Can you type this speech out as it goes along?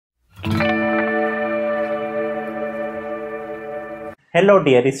Hello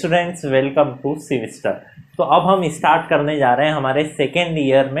dear students, welcome to सिविस्टर। तो अब हम स्टार्ट करने जा रहे हैं हमारे सेकेंड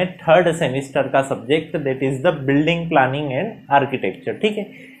ईयर में थर्ड सेमिस्टर का subject, that is the building planning and architecture. ठीक है,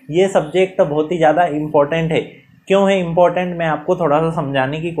 ये सब्जेक्ट बहुत ही ज़्यादा इम्पोर्टेंट है। क्यों है इम्पोर्टेंट, मैं आपको थोड़ा सा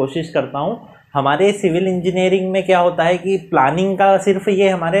समझाने की कोशिश करता हूँ। हमारे सिविल इंजीनियरिंग में क्या होता है कि प्लानिंग का सिर्फ ये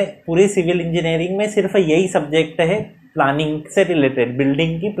हमारे पूरी सिविल इंजीनियरिंग में सिर्फ यही सब्जेक्ट है, प्लानिंग से रिलेटेड,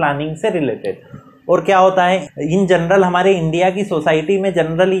 बिल्डिंग की प्लानिंग से रिलेटेड। और क्या होता है इन जनरल हमारे इंडिया की सोसाइटी में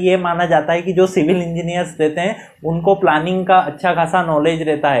जनरली ये माना जाता है कि जो सिविल इंजीनियर्स रहते हैं उनको प्लानिंग का अच्छा खासा नॉलेज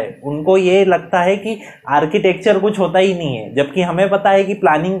रहता है। उनको ये लगता है कि आर्किटेक्चर कुछ होता ही नहीं है, जबकि हमें पता है कि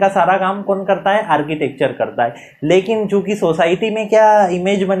प्लानिंग का सारा काम कौन करता है, आर्किटेक्चर करता है। लेकिन चूंकि सोसाइटी में क्या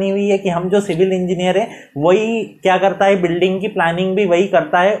इमेज बनी हुई है कि हम जो सिविल इंजीनियर है वही क्या करता है, बिल्डिंग की प्लानिंग भी वही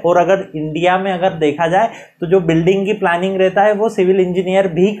करता है। और अगर इंडिया में अगर देखा जाए तो जो बिल्डिंग की प्लानिंग रहता है वो सिविल इंजीनियर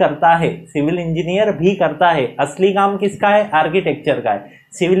भी करता है, सिविल इंजीनियर भी करता है। असली काम किसका है, आर्किटेक्चर का है।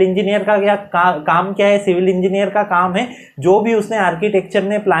 सिविल इंजीनियर का क्या काम क्या है, सिविल इंजीनियर का काम है जो भी उसने आर्किटेक्चर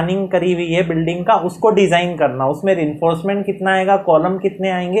ने प्लानिंग करी हुई है बिल्डिंग का उसको डिजाइन करना, उसमें रिइंफोर्समेंट कितना आएगा, कॉलम कितने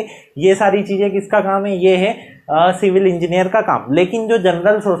आएंगे, ये सारी चीजें किसका काम है, ये है सिविल इंजीनियर का काम। लेकिन जो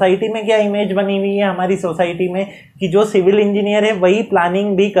जनरल सोसाइटी में क्या इमेज बनी हुई है हमारी सोसाइटी में कि जो सिविल इंजीनियर है वही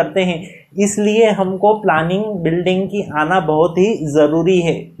प्लानिंग भी करते हैं, इसलिए हमको प्लानिंग बिल्डिंग की आना बहुत ही ज़रूरी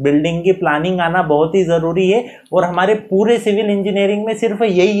है। बिल्डिंग की प्लानिंग आना बहुत ही ज़रूरी है। और हमारे पूरे सिविल इंजीनियरिंग में सिर्फ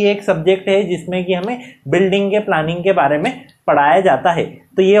यही एक सब्जेक्ट है जिसमें कि हमें बिल्डिंग के प्लानिंग के बारे में पढ़ाया जाता है।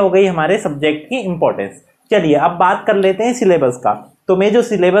 तो ये हो गई हमारे सब्जेक्ट की इंपॉर्टेंस। चलिए अब बात कर लेते हैं सिलेबस का। तो मैं जो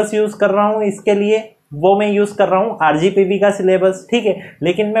सिलेबस यूज़ कर रहा हूँ इसके लिए वो मैं यूज़ कर रहा हूँ आरजीपीवी का सिलेबस। ठीक है,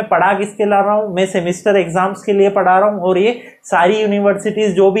 लेकिन मैं पढ़ा किसके ला रहा हूँ, मैं सेमिस्टर एग्जाम्स के लिए पढ़ा रहा हूँ और ये सारी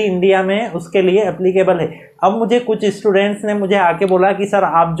यूनिवर्सिटीज़ जो भी इंडिया में है उसके लिए एप्लीकेबल है। अब मुझे कुछ स्टूडेंट्स ने मुझे आके बोला कि सर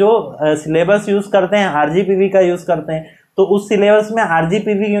आप जो सिलेबस यूज़ करते हैं आरजीपीवी का यूज़ करते हैं, तो उस सिलेबस में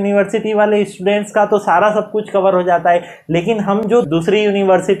आरजीपीवी यूनिवर्सिटी वाले स्टूडेंट्स का तो सारा सब कुछ कवर हो जाता है, लेकिन हम जो दूसरी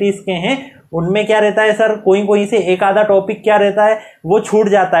यूनिवर्सिटीज़ के हैं उनमें क्या रहता है सर, कोई से एक आधा टॉपिक क्या रहता है वो छूट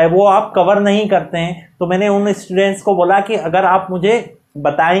जाता है, वो आप कवर नहीं करते हैं। तो मैंने उन स्टूडेंट्स को बोला कि अगर आप मुझे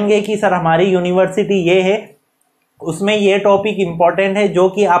बताएंगे कि सर हमारी यूनिवर्सिटी ये है, उसमें ये टॉपिक इम्पॉर्टेंट है जो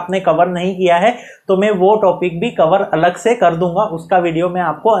कि आपने कवर नहीं किया है, तो मैं वो टॉपिक भी कवर अलग से कर दूंगा, उसका वीडियो मैं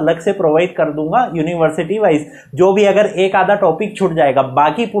आपको अलग से प्रोवाइड कर दूंगा यूनिवर्सिटी वाइज। जो भी अगर एक आधा टॉपिक छूट जाएगा,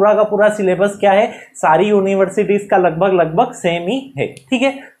 बाकी पूरा का पूरा सिलेबस क्या है, सारी यूनिवर्सिटीज का लगभग सेम ही है। ठीक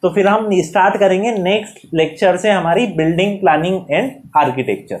है, तो फिर हम स्टार्ट करेंगे नेक्स्ट लेक्चर से हमारी बिल्डिंग प्लानिंग एंड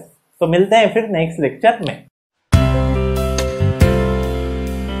आर्किटेक्चर। तो मिलते हैं फिर नेक्स्ट लेक्चर में।